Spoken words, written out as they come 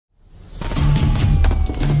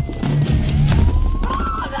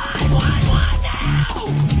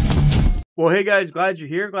Well, hey guys, glad you're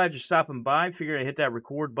here. Glad you're stopping by. Figured I'd hit that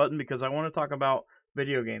record button because I want to talk about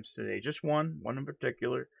video games today. Just one in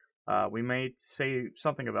particular. We may say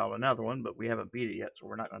something about another one, but we haven't beat it yet, so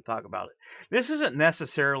we're not going to talk about it. This isn't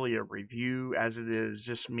necessarily a review, as it is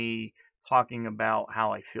just me talking about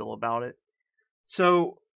how I feel about it.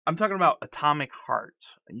 So I'm talking about Atomic Heart.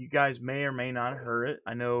 You guys may or may not have heard it.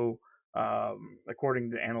 I know, according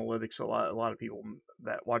to analytics, a lot of people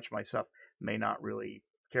that watch my stuff may not really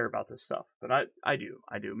care about this stuff, but I do.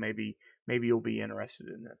 Maybe you'll be interested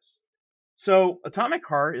in this. So Atomic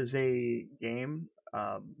Heart is a game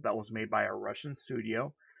that was made by a Russian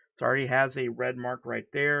studio. It already has a red mark right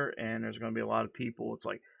there, and there's going to be a lot of people. It's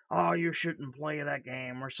like, oh, you shouldn't play that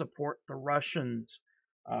game or support the Russians.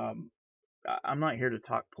 I'm not here to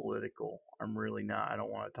talk political. I'm really not. I don't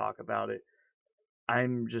want to talk about it.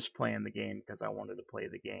 I'm just playing the game because I wanted to play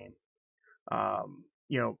the game.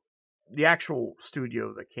 You know, the actual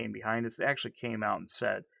studio that came behind us, they actually came out and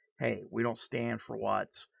said, hey, we don't stand for what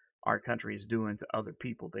our country is doing to other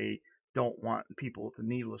people. They don't want people to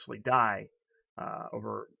needlessly die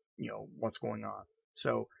over, what's going on.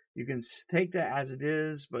 So you can take that as it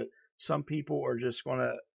is, but some people are just going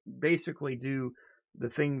to basically do the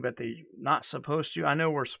thing that they're not supposed to. I know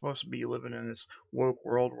we're supposed to be living in this woke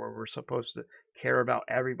world where we're supposed to care about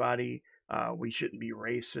everybody. We shouldn't be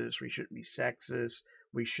racist. We shouldn't be sexist.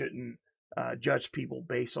 We shouldn't judge people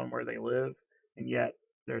based on where they live. And yet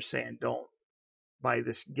they're saying don't buy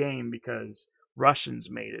this game because Russians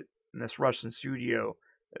made it. And this Russian studio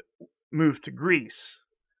moved to Greece.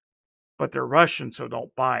 But they're Russian, so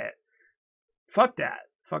don't buy it. Fuck that.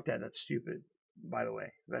 That's stupid, by the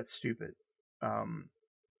way. That's stupid.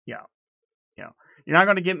 Yeah. You're not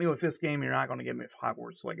going to get me with this game. You're not going to get me with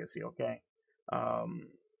Hogwarts Legacy, okay?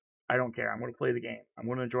 I don't care. I'm going to play the game. I'm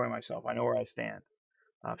going to enjoy myself. I know where I stand.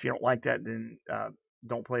 If you don't like that, then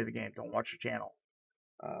don't play the game. Don't watch the channel.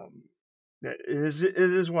 It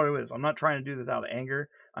is what it is. I'm not trying to do this out of anger.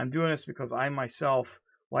 I'm doing this because I myself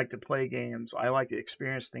like to play games. I like to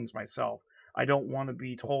experience things myself. I don't want to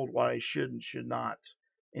be told what I should and should not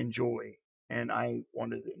enjoy. And I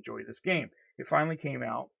wanted to enjoy this game. It finally came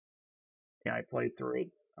out, and I played through it.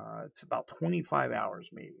 It's about 25 hours,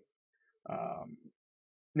 maybe.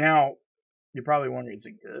 Now, you're probably wondering, is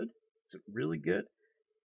it good? Is it really good?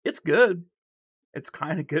 It's good. It's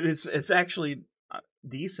kind of good. It's actually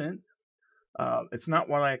decent. It's not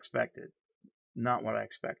what I expected. Not what I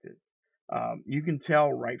expected. You can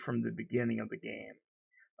tell right from the beginning of the game.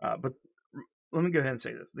 But let me go ahead and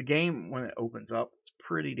say this. The game, when it opens up, it's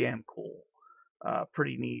pretty damn cool.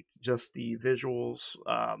 Pretty neat. Just the visuals,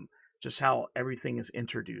 just how everything is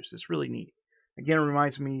introduced. It's really neat. Again, it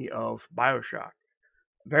reminds me of Bioshock.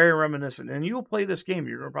 Very reminiscent. And you'll play this game,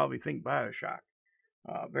 you're going to probably think Bioshock.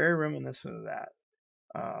 Very reminiscent of that.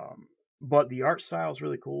 But the art style is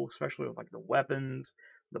really cool, especially with like the weapons,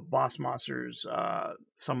 the boss monsters,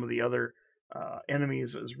 some of the other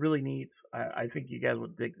enemies is really neat. I think you guys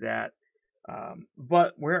would dig that.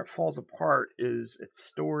 But where it falls apart is its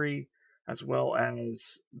story as well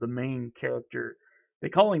as the main character. They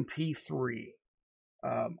call him P3.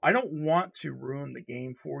 I don't want to ruin the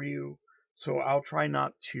game for you, so I'll try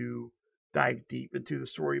not to dive deep into the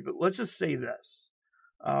story, but let's just say this.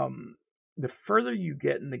 The further you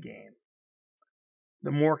get in the game,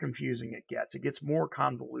 the more confusing it gets. It gets more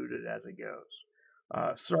convoluted as it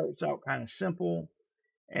goes. Starts out kind of simple,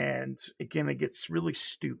 and again, it gets really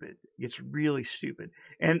stupid. It gets really stupid.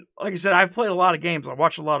 And like I said, I've played a lot of games. I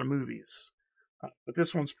watch a lot of movies, but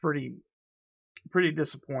this one's pretty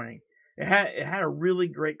disappointing. It had a really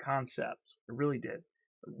great concept. It really did.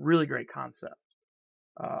 A really great concept.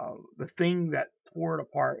 The thing that tore it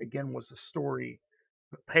apart again was the story,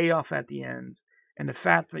 the payoff at the end, and the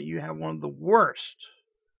fact that you have one of the worst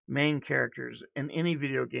main characters in any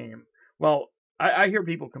video game. Well, I hear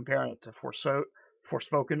people comparing it to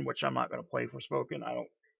Forspoken, which I'm not going to play Forspoken. I don't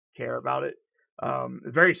care about it.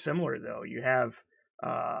 Very similar, though. You have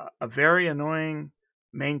a very annoying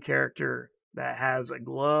main character that has a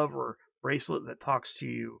glove or bracelet that talks to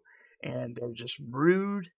you, and they're just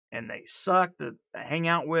rude, and they suck to hang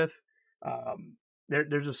out with.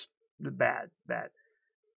 They're just bad.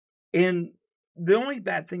 And the only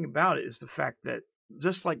bad thing about it is the fact that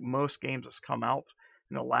just like most games that's come out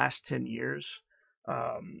in the last 10 years,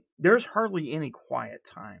 there's hardly any quiet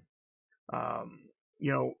time.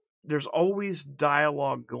 There's always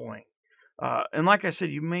dialogue going. And like I said,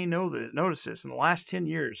 you may notice this in the last 10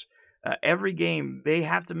 years, every game, they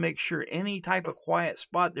have to make sure any type of quiet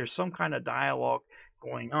spot, there's some kind of dialogue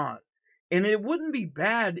going on. And it wouldn't be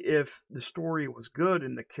bad if the story was good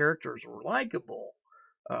and the characters were likable.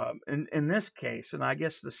 In this case, and I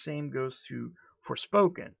guess the same goes to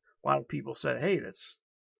Forspoken. A lot of people said, "Hey,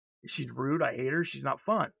 she's rude. I hate her. She's not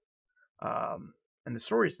fun." And the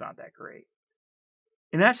story's not that great.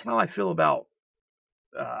 And that's how I feel about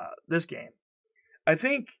this game. I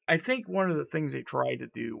think one of the things they tried to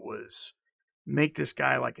do was make this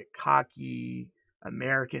guy like a cocky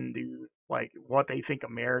American dude, like what they think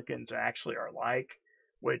Americans actually are like,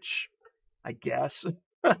 which I guess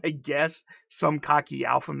I guess some cocky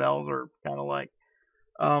alpha males are kind of like.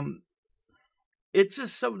 Um, it's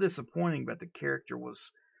just so disappointing that the character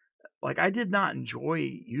was like I did not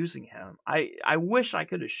enjoy using him. I wish I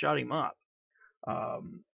could have shut him up.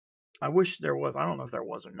 Um, I wish there was. I don't know if there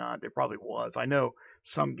was or not. There probably was. I know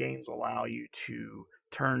some games allow you to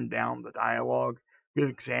turn down the dialogue. Good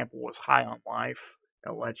example was High on Life.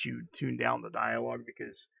 It lets you tune down the dialogue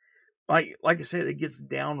because, like I said, it gets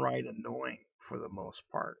downright annoying for the most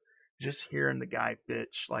part. Just hearing the guy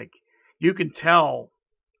bitch, like you can tell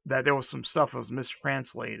that there was some stuff that was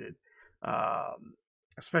mistranslated, um,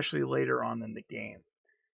 especially later on in the game.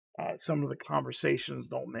 Some of the conversations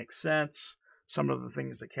don't make sense. Some of the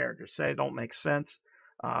things the characters say don't make sense.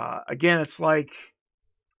 Again, it's like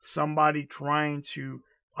somebody trying to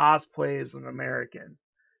cosplay as an American.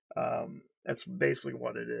 That's basically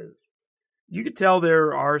what it is. You could tell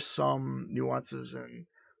there are some nuances in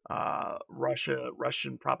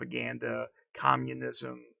Russian propaganda,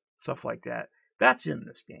 communism, stuff like that. That's in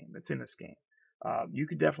this game. It's in this game. You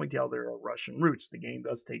could definitely tell there are Russian roots. The game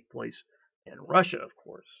does take place in Russia, of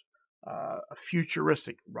course, a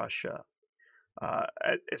futuristic Russia.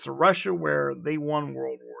 It's a Russia where they won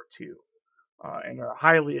World War II and are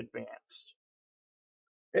highly advanced.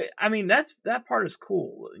 I mean, that part is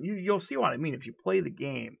cool. You'll see what I mean if you play the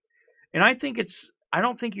game. And I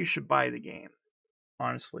don't think you should buy the game,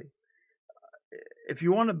 honestly. If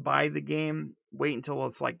you want to buy the game, wait until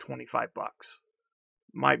it's like $25.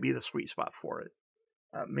 Might be the sweet spot for it.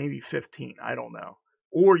 Maybe 15, I don't know.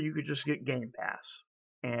 Or you could just get Game Pass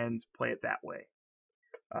and play it that way.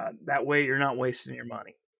 That way you're not wasting your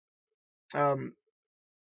money.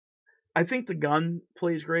 I think the gun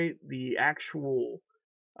plays great. The actual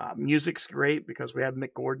music's great because we have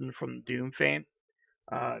Mick Gordon from Doom fame.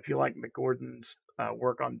 If you like Mick Gordon's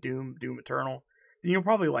work on Doom Eternal, then you'll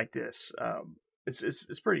probably like this.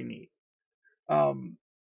 It's pretty neat.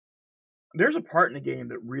 There's a part in the game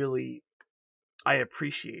that really I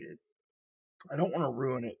appreciated. I don't want to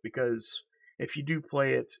ruin it because if you do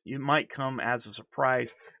play it, it might come as a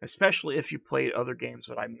surprise, especially if you played other games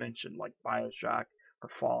that I mentioned, like Bioshock or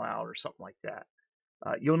Fallout or something like that.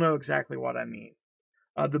 You'll know exactly what I mean.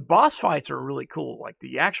 The boss fights are really cool. Like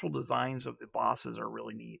the actual designs of the bosses are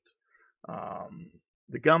really neat.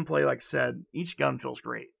 The gunplay, like I said, each gun feels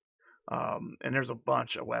great. And there's a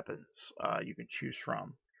bunch of weapons you can choose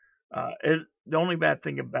from. The only bad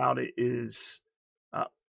thing about it is uh,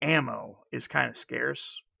 ammo is kind of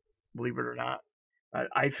scarce, believe it or not.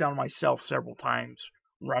 I found myself several times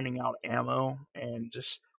running out of ammo and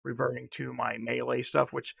just reverting to my melee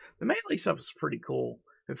stuff, which the melee stuff is pretty cool.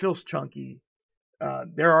 It feels chunky.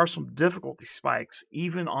 There are some difficulty spikes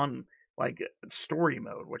even on like story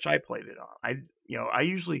mode, which I played it on. I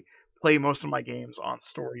usually play most of my games on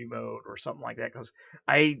story mode or something like that because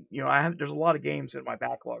there's a lot of games in my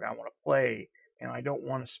backlog I want to play and I don't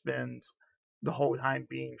want to spend the whole time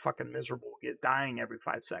being fucking miserable, dying every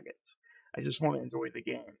 5 seconds. I just want to enjoy the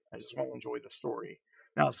game. I just want to enjoy the story.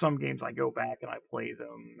 Now, some games I go back and I play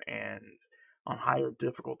them and on higher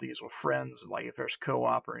difficulties with friends, like if there's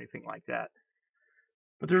co-op or anything like that.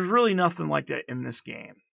 But there's really nothing like that in this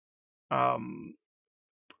game. Um,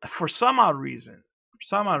 for some odd reason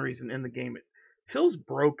in the game, it feels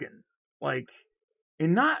broken. Like,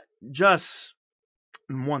 and not just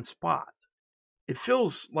in one spot. It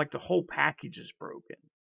feels like the whole package is broken.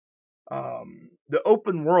 The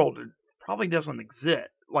open world probably doesn't exist.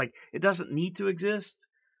 Like, it doesn't need to exist.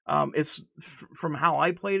 It's from how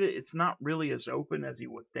I played it, it's not really as open as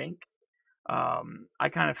you would think. I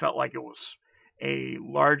kind of felt like it was a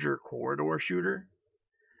larger corridor shooter.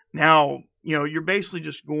 Now, you're basically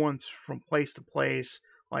just going from place to place,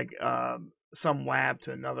 like some lab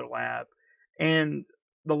to another lab. And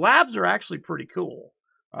the labs are actually pretty cool.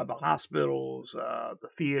 The hospitals, the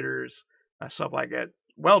theaters, stuff like that.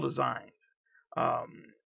 Well designed. Um,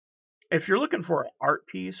 if you're looking for an art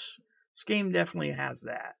piece, this game definitely has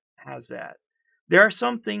that. There are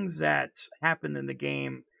some things that happen in the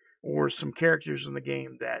game or some characters in the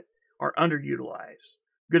game that are underutilized.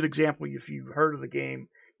 Good example, if you've heard of the game,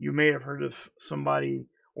 you may have heard of somebody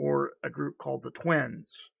or a group called the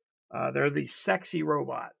Twins. They're these sexy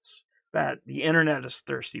robots that the internet is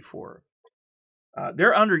thirsty for.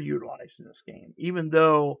 They're underutilized in this game, even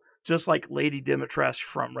though just like Lady Dimitrescu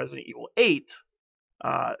from Resident Evil 8,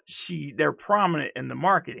 they're prominent in the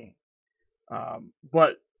marketing,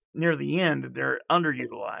 but near the end they're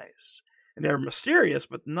underutilized and they're mysterious,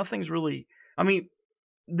 but nothing's really. I mean,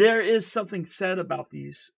 there is something said about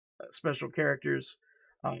these special characters.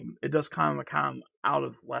 It does kind of come out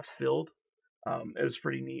of left field. It was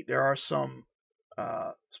pretty neat. There are some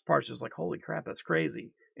parts that's like, holy crap, that's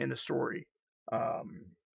crazy in the story.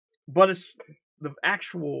 But it's the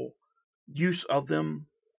actual use of them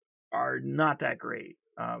are not that great.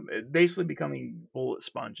 It basically becoming bullet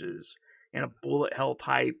sponges in a bullet hell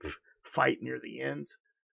type fight near the end.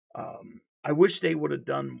 I wish they would have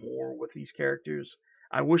done more with these characters.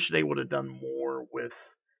 I wish they would have done more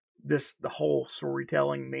with the whole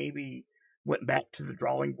storytelling. Maybe went back to the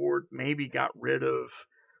drawing board. Maybe got rid of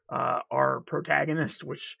our protagonist,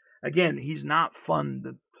 which again, he's not fun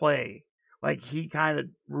to play. Like, he kind of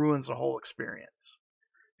ruins the whole experience.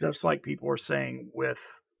 Just like people are saying with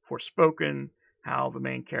Forspoken, how the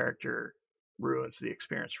main character ruins the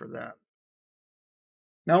experience for them.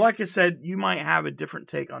 Now, like I said, you might have a different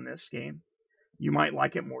take on this game. You might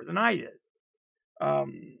like it more than I did.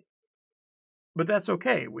 But that's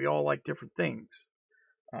okay. We all like different things.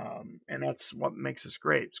 And that's what makes us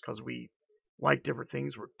great, because we like different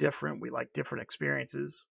things. We're different. We like different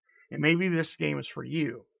experiences. And maybe this game is for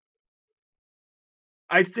you.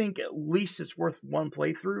 I think at least it's worth one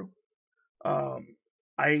playthrough.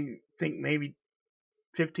 I think maybe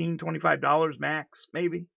 $15, $25 max,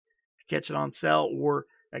 maybe. Catch it on sale, or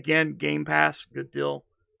again, Game Pass, good deal.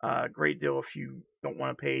 Great deal if you don't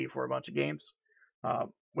want to pay for a bunch of games.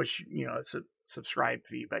 Which, it's a subscribe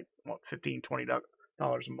fee, like $15, $20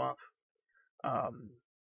 a month. I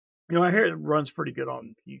hear it runs pretty good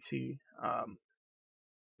on PC.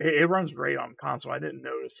 It runs great on console. I didn't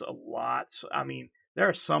notice a lot. I mean, there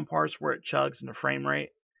are some parts where it chugs in the frame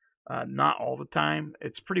rate. Not all the time.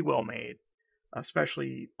 It's pretty well made,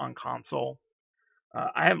 especially on console.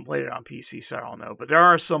 I haven't played it on PC, so I don't know. But there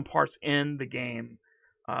are some parts in the game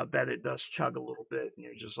that it does chug a little bit. And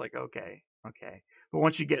you're just like, okay. But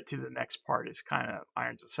once you get to the next part, it kind of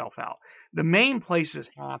irons itself out. The main place it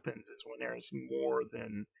happens is when there's more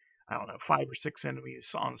than, 5 or 6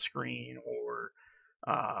 enemies on the screen, or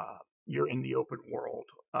you're in the open world.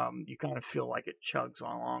 You kind of feel like it chugs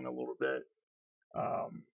along a little bit.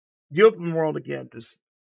 The open world, again,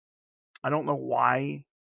 I don't know why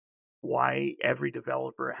every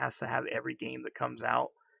developer has to have every game that comes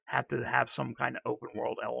out have to have some kind of open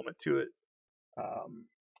world element to it.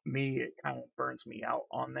 Me, it kind of burns me out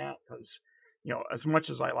on that, because as much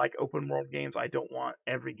as I like open world games, I don't want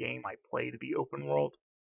every game I play to be open world.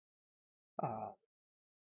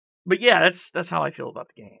 But yeah, that's how I feel about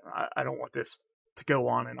the game. I don't want this to go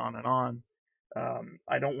on and on and on.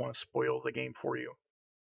 I don't want to spoil the game for you.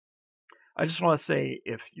 I just want to say,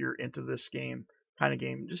 if you're into this kind of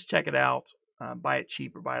game, just check it out. Buy it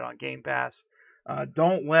cheap or buy it on Game Pass.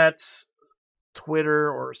 Don't let Twitter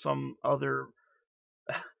or some other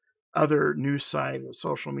news site or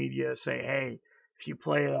social media say, "Hey, if you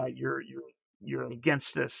play that, you're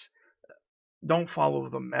against this." Don't follow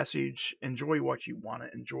the message. Enjoy what you want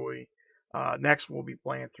to enjoy. Next, we'll be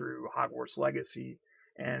playing through Hogwarts Legacy,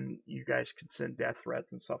 and you guys can send death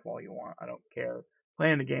threats and stuff all you want. I don't care.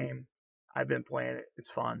 Playing the game. I've been playing it. It's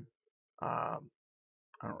fun. I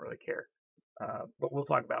don't really care. But we'll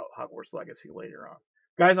talk about Hogwarts Legacy later on.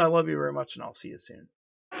 Guys, I love you very much, and I'll see you soon.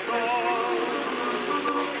 There's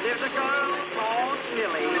a girl called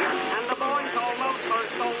Millie.